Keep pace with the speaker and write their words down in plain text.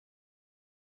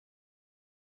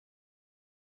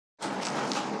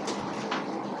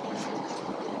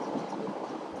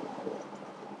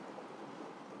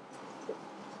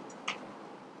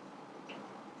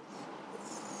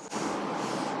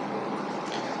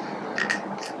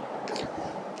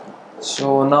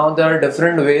So now there are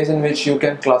different ways in which you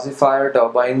can classify a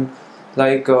turbine,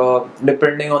 like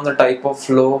depending on the type of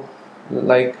flow,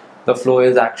 like the flow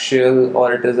is axial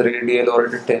or it is radial or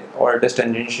it is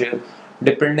tangential.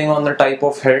 Depending on the type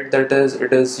of head, that is,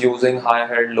 it is using high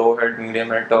head, low head, medium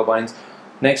head turbines.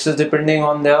 Next is depending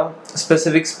on their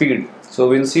specific speed. So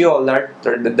we'll see all that.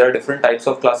 There are different types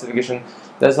of classification.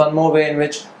 There's one more way in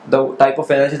which the type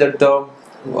of energy that the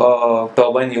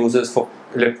turbine uses for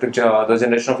the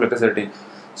generation of electricity.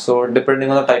 So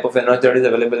depending on the type of energy that is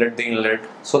available at the inlet.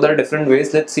 So there are different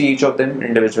ways. Let's see each of them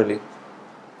individually.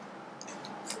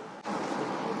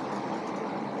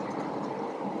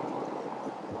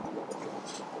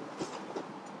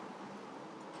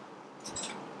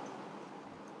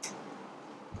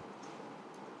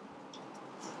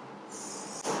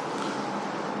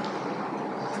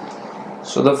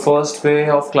 So the first way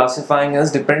of classifying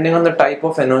is depending on the type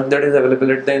of energy that is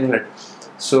available at the inlet.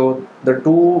 So the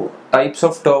two types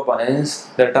of turbines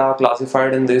that are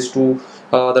classified in these two,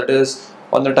 that is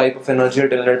on the type of energy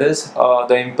at inlet, is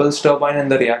the impulse turbine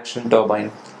and the reaction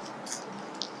turbine.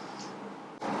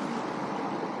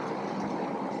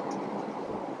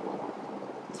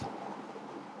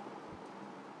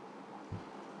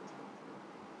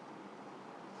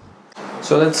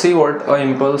 So let's see what an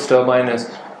impulse turbine is.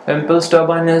 Impulse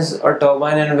turbine is a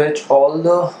turbine in which all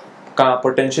the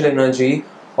potential energy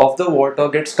of the water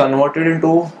gets converted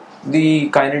into the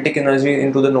kinetic energy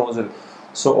into the nozzle.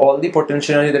 So all the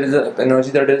potential energy, that is the energy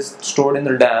that is stored in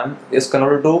the dam, is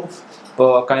converted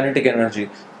to kinetic energy.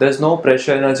 There is no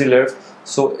pressure energy left.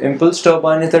 So impulse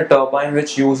turbine is the turbine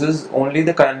which uses only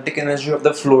the kinetic energy of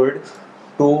the fluid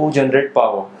to generate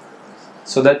power.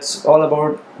 So that's all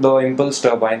about the impulse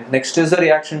turbine. Next is the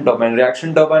reaction turbine.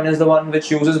 Reaction turbine is the one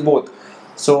which uses both.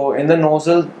 So in the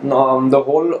nozzle, the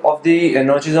whole of the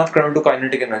energy is not converted to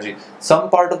kinetic energy. Some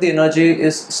part of the energy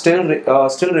is still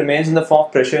remains in the form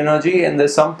of pressure energy, and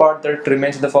there's some part that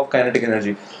remains in the form of kinetic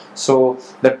energy. So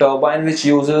the turbine which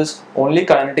uses only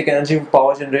kinetic energy for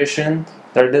power generation,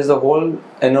 that is the whole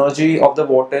energy of the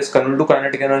water is converted to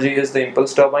kinetic energy, is the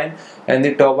impulse turbine, and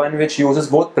the turbine which uses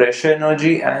both pressure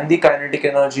energy and the kinetic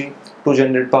energy to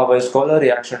generate power is called a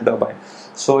reaction turbine.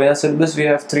 So in a syllabus we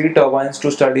have three turbines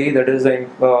to study, that is the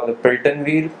Pelton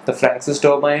wheel, the Francis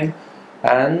turbine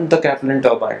and the Kaplan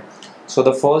turbine. So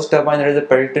the first turbine, that is the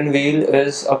Pelton wheel,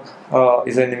 is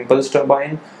an impulse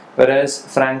turbine, whereas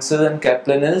Francis and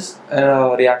Kaplan is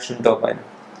a reaction turbine.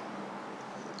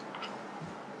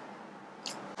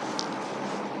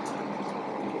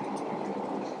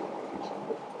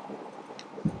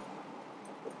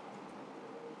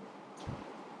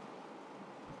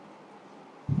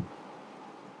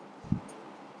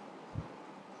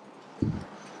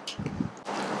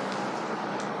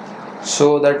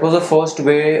 So that was the first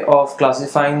way of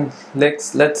classifying.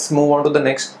 Let's move on to the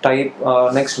next type,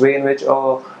 next way in which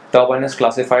a turbine is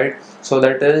classified. So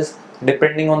that is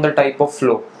depending on the type of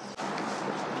flow.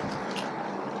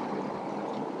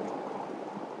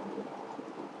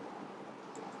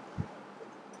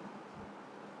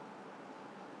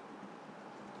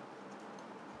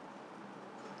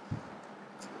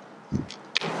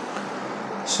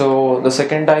 So the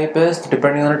second type is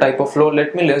depending on the type of flow.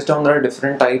 Let me list down, there are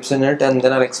different types in it, and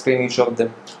then I'll explain each of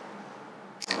them.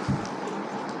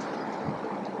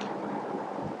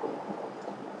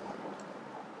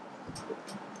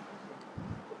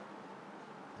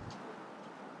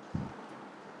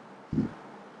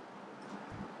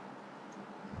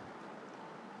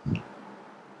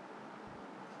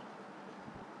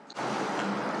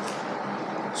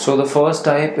 So the first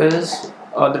type is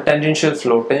the tangential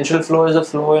flow. Tangential flow is a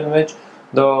flow in which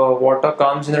the water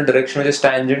comes in a direction which is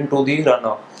tangent to the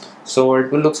runner. So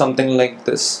it will look something like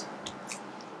this.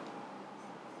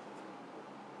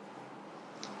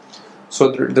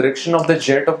 So the direction of the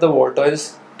jet of the water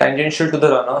is tangential to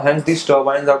the runner, hence these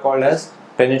turbines are called as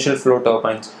tangential flow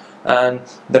turbines. And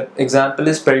the example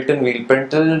is Pelton wheel.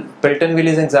 Pelton wheel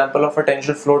is an example of a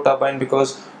tangential flow turbine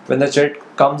because when the jet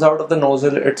comes out of the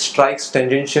nozzle, it strikes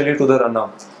tangentially to the runner,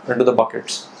 into the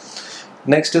buckets.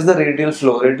 Next is the radial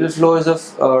flow. Radial flow is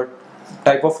a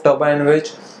type of turbine in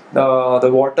which the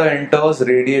water enters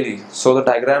radially. So the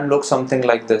diagram looks something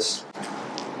like this.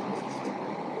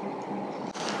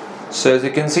 So as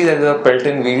you can see, there is a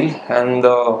Pelton wheel and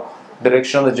the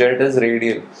direction of the jet is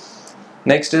radial.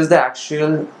 Next is the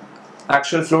axial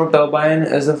flow turbine.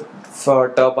 Is a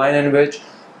turbine in which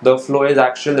the flow is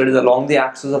axial, that is along the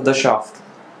axis of the shaft.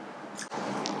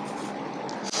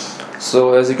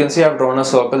 So as you can see, I have drawn a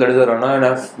circle, that is a runner, and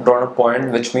I have drawn a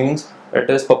point, which means it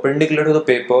is perpendicular to the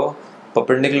paper.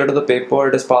 Perpendicular to the paper,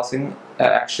 it is passing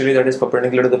axially, that is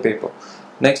perpendicular to the paper.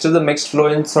 Next is the mixed flow.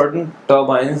 In certain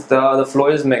turbines, the flow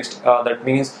is mixed. That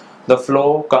means the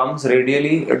flow comes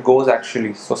radially, it goes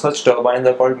axially. So such turbines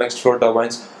are called mixed flow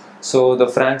turbines. So the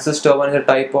Francis turbine is a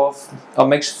type of a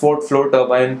mixed flow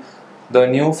turbine. The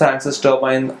new Francis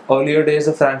turbine, earlier days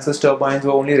the Francis turbines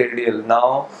were only radial.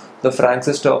 Now the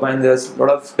Francis turbine, there's a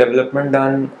lot of development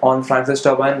done on Francis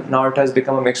turbine. Now it has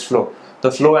become a mixed flow.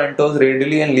 The flow enters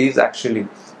radially and leaves axially.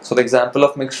 So the example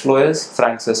of mixed flow is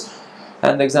Francis.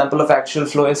 And the example of axial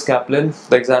flow is Kaplan.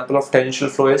 The example of tangential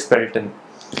flow is Pelton.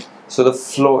 So the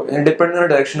flow, depending on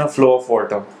the direction of flow of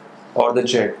water or the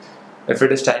jet. If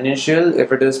it is tangential,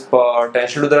 if it is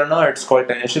tangential to the runner, it's called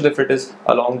tangential. If it is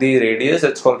along the radius,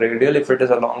 it's called radial. If it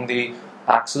is along the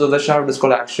axis of the shaft, it's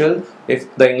called axial.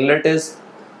 If the inlet is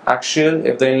axial,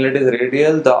 if the inlet is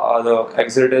radial, the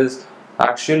exit is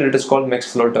axial, it is called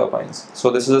mixed flow turbines.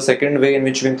 So this is the second way in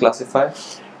which we can classify.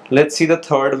 Let's see the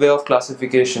third way of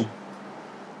classification.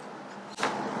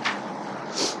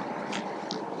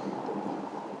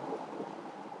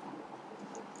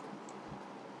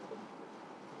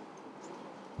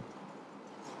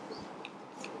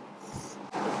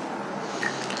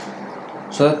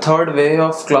 So the third way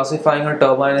of classifying a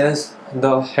turbine is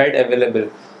the head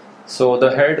available. So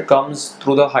the head comes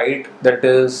through the height, that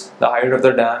is the height of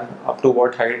the dam, up to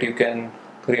what height you can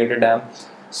create a dam.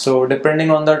 So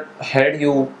depending on the head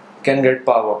you can get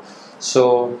power.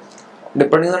 So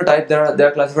depending on the type, they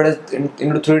are classified as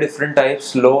into three different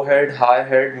types: low head, high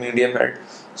head, medium head.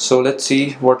 So let's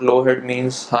see what low head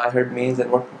means, high head means,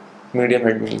 and what medium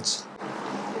head means.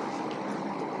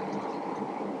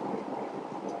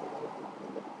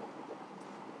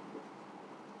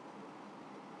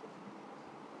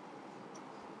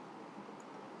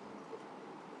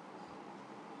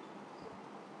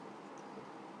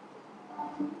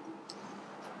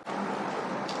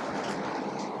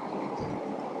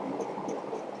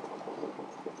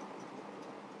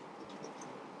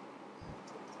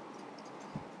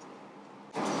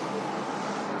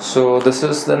 So this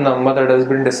is the number that has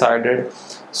been decided.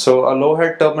 So a low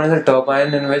head turbine is a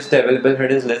turbine in which the available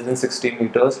head is less than 60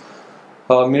 meters.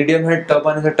 A medium head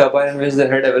turbine is a turbine in which the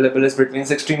head available is between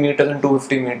 60 meters and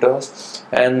 250 meters.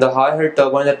 And the high head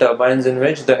turbine are turbines in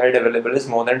which the head available is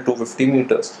more than 250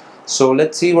 meters. So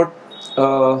let's see what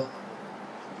the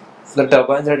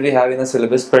turbines that we have in the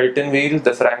syllabus: Pelton wheel,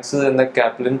 the Francis and the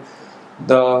Kaplan.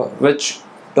 The which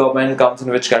turbine comes in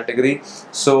which category?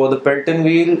 So the Pelton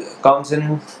wheel comes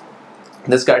in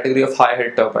this category of high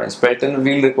head turbines. Pelton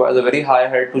wheel requires a very high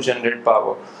head to generate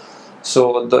power.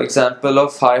 So the example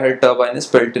of high head turbine is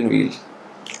Pelton wheel.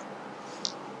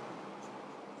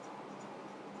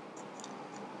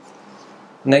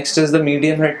 Next is the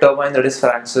medium head turbine, that is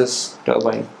Francis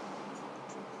turbine.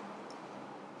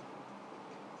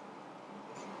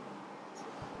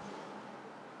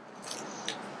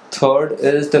 Third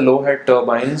is the low head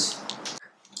turbines.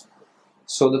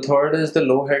 So the third is the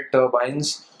low head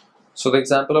turbines. So the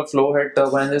example of low head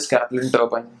turbine is Kaplan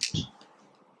turbine.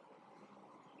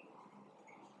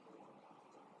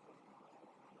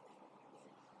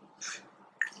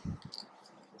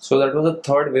 So that was the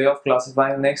third way of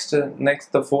classifying. Next,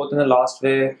 the fourth and the last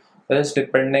way is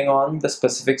depending on the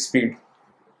specific speed.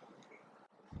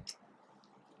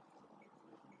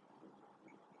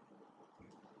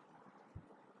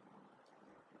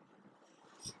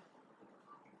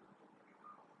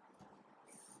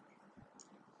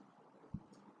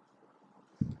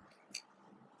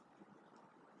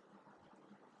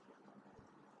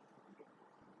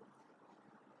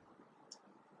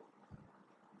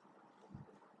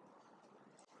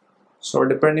 So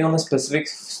depending on the specific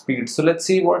speed. So let's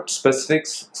see what specific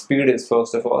speed is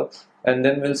first of all, and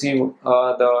then we'll see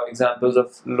the examples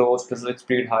of low specific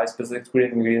speed, high specific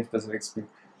speed, and medium specific speed.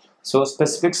 So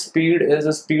specific speed is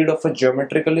the speed of a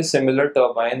geometrically similar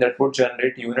turbine that would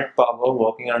generate unit power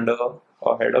working under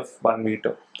a head of 1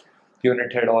 meter.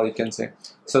 Unit head, or you can say.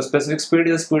 So specific speed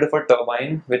is the speed of a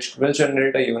turbine which will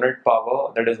generate a unit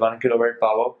power, that is 1 kilowatt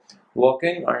power,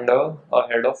 working under a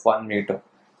head of 1 meter.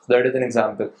 So that is an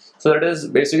example. So that is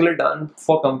basically done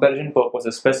for comparison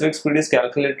purposes. Specific speed is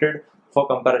calculated for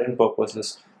comparison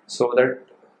purposes. So that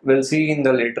we'll see in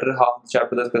the later half of the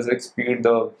chapter, the specific speed.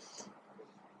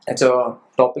 It's a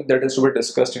topic that is to be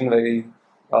discussed in very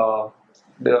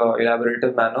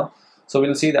elaborative manner. So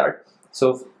we'll see that.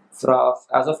 So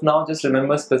as of now, just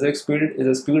remember, specific speed is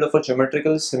the speed of a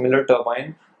geometrical similar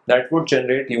turbine that would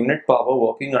generate unit power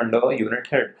working under a unit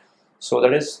head. So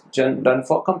that is done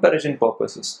for comparison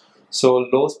purposes. So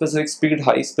low specific speed,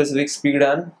 high specific speed,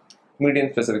 and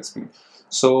medium specific speed.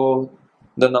 So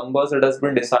the numbers that has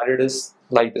been decided is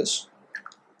like this.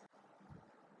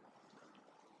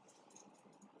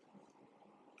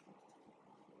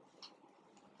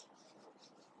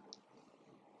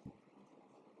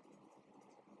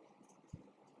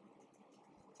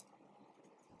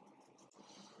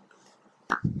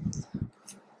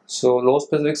 So low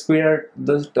specific speed are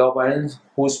the turbines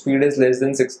whose speed is less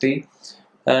than 60,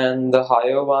 and the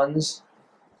higher ones.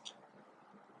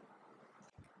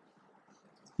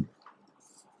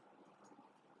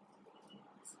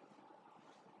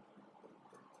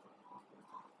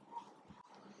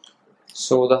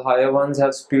 So the higher ones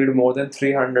have speed more than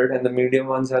 300, and the medium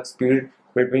ones have speed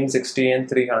between 60 and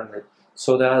 300.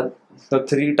 So there are the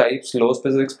three types: low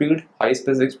specific speed, high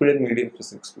specific speed, and medium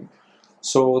specific speed.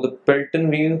 So the Pelton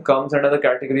wheel comes under the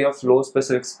category of low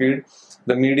specific speed.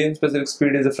 The medium specific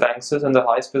speed is the Francis, and the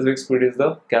high specific speed is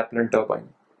the Kaplan turbine.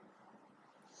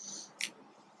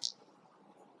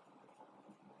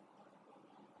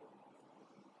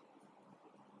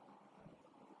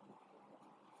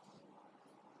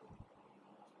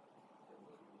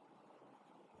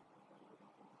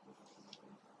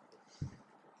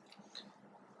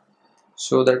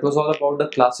 So that was all about the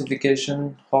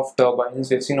classification of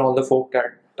turbines. We've seen all the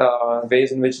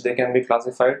ways in which they can be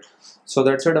classified. So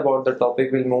that's it about the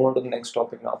topic. We'll move on to the next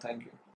topic now. Thank you.